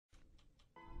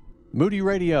Moody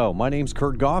Radio. My name's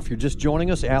Kurt Goff. You're just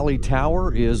joining us. Allie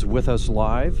Tower is with us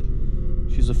live.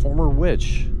 She's a former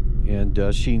witch,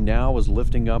 and she now is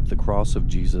lifting up the cross of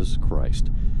Jesus Christ.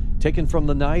 Taken from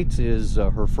the Night is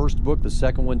her first book, the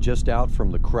second one just out,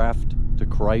 From the Craft to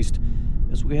Christ.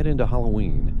 As we head into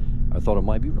Halloween, I thought it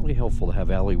might be really helpful to have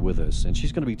Allie with us, and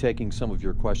she's going to be taking some of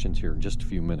your questions here in just a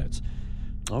few minutes.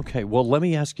 Okay, well, let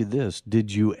me ask you this.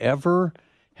 Did you ever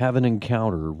have an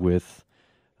encounter with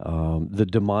the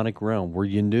demonic realm where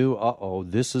you knew,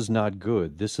 this is not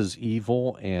good, this is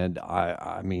evil, and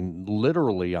I mean,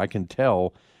 literally, I can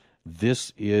tell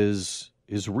this is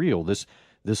real,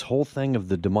 this whole thing of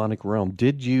the demonic realm?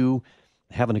 Did you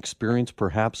have an experience,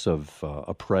 perhaps, of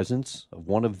a presence of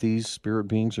one of these spirit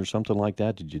beings or something like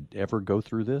that? Did you ever go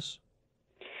through this?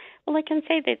 Well, I can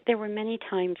say that there were many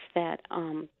times that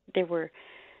there were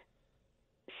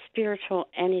spiritual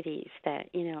entities that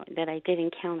I did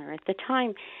encounter. At the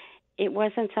time, it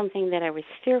wasn't something that I was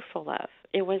fearful of.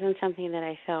 It wasn't something that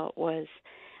I felt was,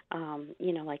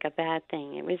 like a bad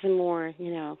thing. It was more,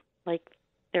 like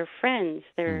they're friends,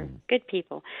 they're good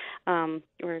people,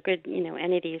 or good,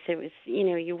 entities. It was,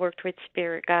 you worked with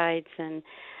spirit guides, and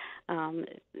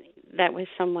that was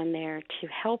someone there to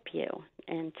help you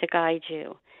and to guide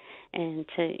you and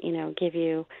to, give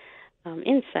you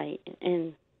insight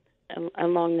and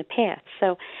along the path.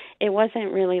 So it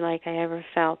wasn't really like I ever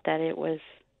felt that it was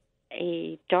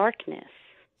a darkness.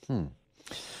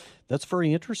 That's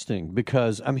very interesting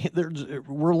because, I mean,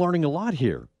 we're learning a lot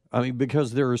here. I mean,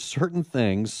 because there are certain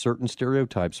things, certain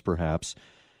stereotypes perhaps,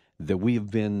 that we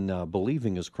have been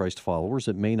believing as Christ followers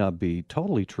that may not be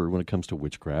totally true when it comes to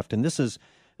witchcraft. And this is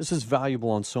valuable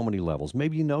on so many levels.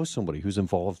 Maybe you know somebody who's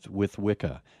involved with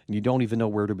Wicca, and you don't even know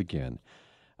where to begin.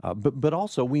 But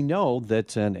also we know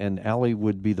that, and Allie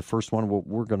would be the first one.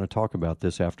 We're going to talk about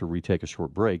this after we take a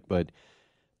short break. But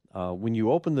when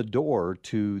you open the door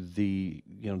to the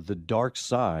dark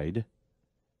side,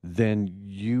 then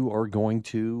you are going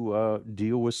to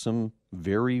deal with some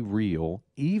very real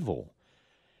evil,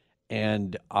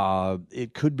 and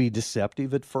it could be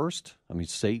deceptive at first. I mean,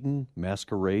 Satan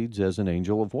masquerades as an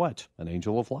angel of what? An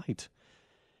angel of light,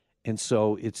 and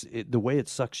so the way it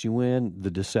sucks you in,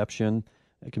 the deception.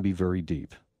 It can be very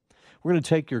deep. We're going to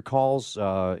take your calls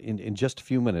in just a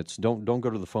few minutes. Don't go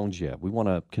to the phones yet. We want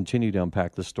to continue to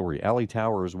unpack the story. Allie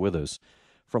Tower is with us.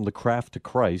 From the Craft to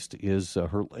Christ is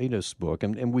her latest book,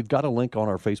 and we've got a link on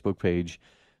our Facebook page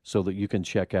so that you can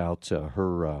check out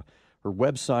her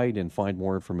website and find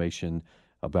more information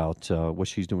about what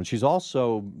she's doing. She's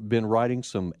also been writing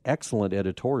some excellent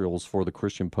editorials for the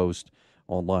Christian Post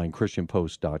online,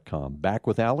 christianpost.com. Back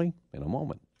with Allie in a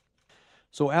moment.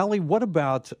 So, Allie, what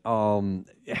about,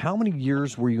 how many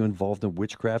years were you involved in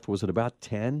witchcraft? Was it about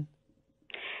 10?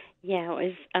 Yeah,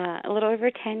 it was a little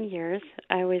over 10 years.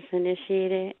 I was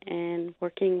initiated and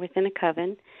working within a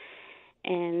coven.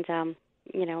 And,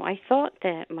 I thought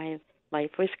that my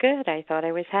life was good. I thought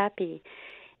I was happy.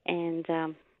 And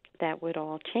that would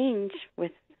all change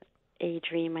with a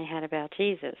dream I had about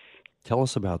Jesus. Tell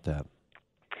us about that.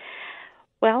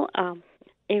 Well,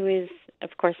 it was, of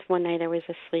course, one night I was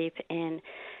asleep, and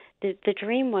the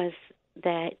dream was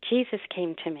that Jesus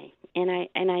came to me, and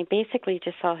I basically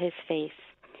just saw his face,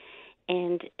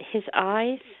 and his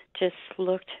eyes just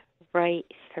looked right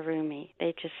through me.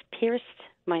 They just pierced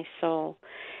my soul,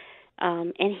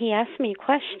 and he asked me a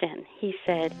question. He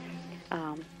said,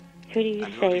 "Who do you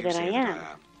say that I am?"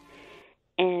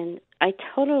 And I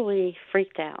totally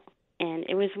freaked out. And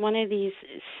it was one of these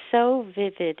so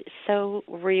vivid, so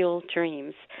real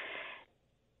dreams.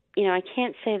 I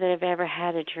can't say that I've ever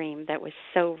had a dream that was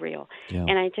so real. Yeah.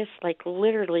 And I just,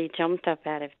 literally jumped up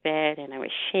out of bed, and I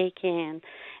was shaking,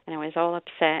 and I was all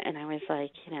upset, and I was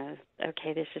like,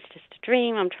 okay, this is just a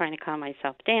dream. I'm trying to calm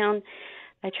myself down.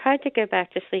 I tried to go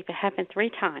back to sleep. It happened 3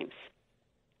 times.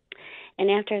 And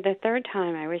after the 3rd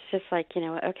time, I was just like,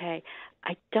 okay,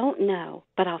 I don't know,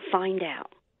 but I'll find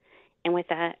out. And with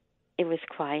that, it was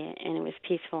quiet and it was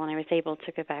peaceful, and I was able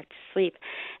to go back to sleep.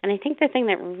 And I think the thing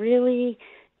that really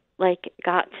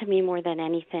got to me more than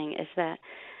anything is that,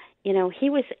 he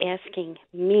was asking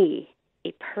me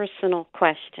a personal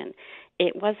question.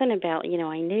 It wasn't about,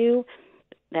 I knew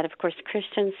that, of course,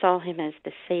 Christians saw him as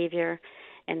the Savior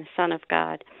and the Son of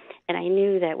God, and I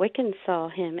knew that Wiccans saw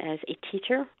him as a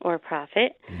teacher or a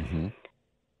prophet. Mm-hmm.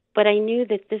 But I knew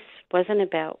that this wasn't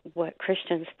about what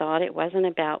Christians thought. It wasn't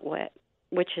about what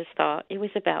witches thought. It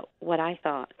was about what I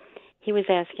thought. He was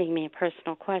asking me a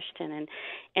personal question,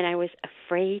 and I was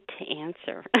afraid to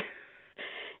answer.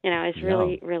 I was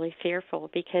really, really fearful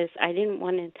because I didn't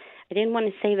want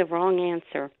to say the wrong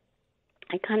answer.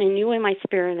 I kind of knew in my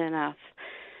spirit enough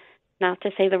not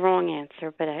to say the wrong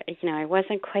answer, but I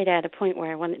wasn't quite at a point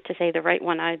where I wanted to say the right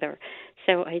one either.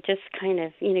 So I just kind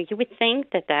of, you would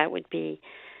think that would be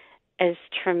as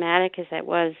traumatic as that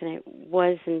was, and it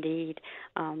was indeed,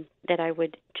 that I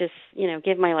would just,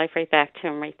 give my life right back to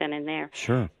him right then and there.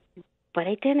 Sure. But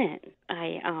I didn't.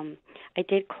 I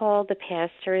did call the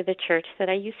pastor of the church that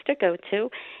I used to go to,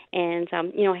 and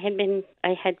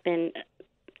I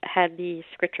had the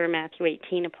scripture Matthew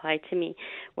 18 applied to me,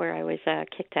 where I was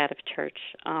kicked out of church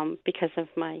because of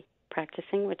my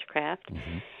practicing witchcraft.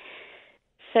 Mm-hmm.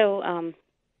 So,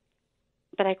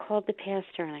 but I called the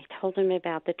pastor and I told him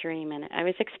about the dream, and I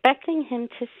was expecting him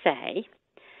to say,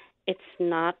 it's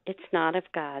not of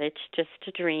God. It's just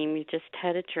a dream. You just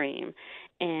had a dream.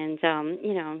 And,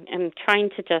 I'm trying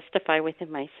to justify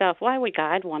within myself, why would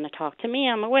God want to talk to me?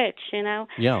 I'm a witch,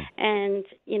 Yeah. And,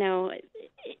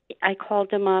 I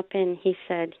called him up and he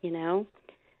said,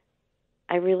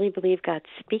 I really believe God's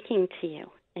speaking to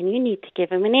you and you need to give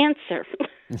him an answer.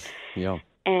 Yeah.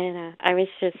 And I was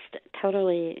just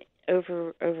totally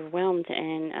overwhelmed,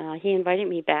 and he invited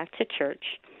me back to church.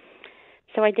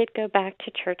 So I did go back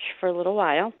to church for a little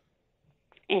while,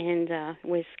 and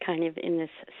was kind of in this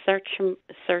search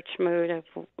mode of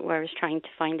where I was trying to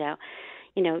find out,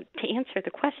 to answer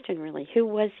the question really, who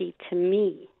was he to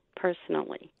me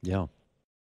personally? Yeah.